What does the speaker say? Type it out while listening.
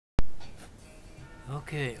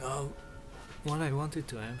Okay, what I wanted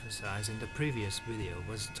to emphasize in the previous video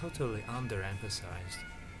was totally underemphasized,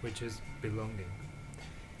 which is belonging.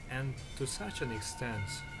 And to such an extent,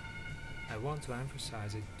 I want to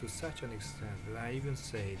emphasize it to such an extent that I even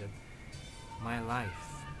say that my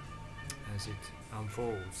life, as it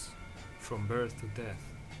unfolds from birth to death,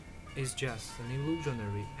 is just an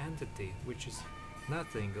illusionary entity which is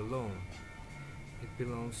nothing alone. It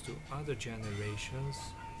belongs to other generations,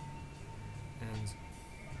 and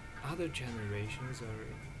other generations are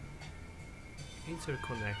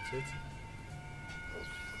interconnected,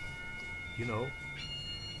 you know,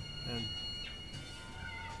 and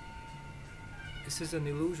this is an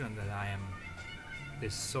illusion that I am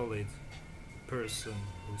this solid person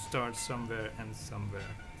who starts somewhere and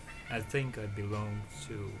somewhere. I think I belong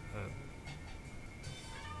to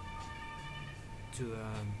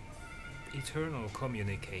eternal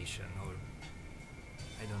communication, or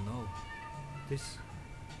I don't know, this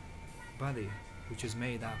body which is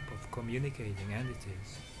made up of communicating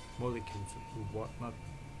entities, molecules, whatnot.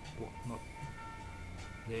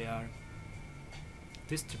 They are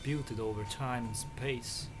distributed over time and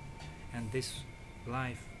space, and this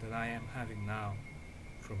life that I am having now,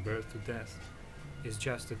 from birth to death, is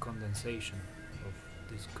just a condensation of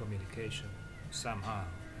this communication somehow.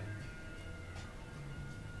 And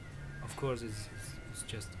of course it's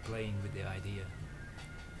just playing with the idea,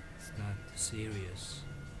 it's not serious,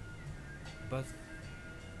 but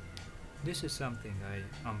this is something I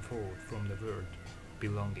unfold from the word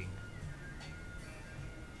belonging.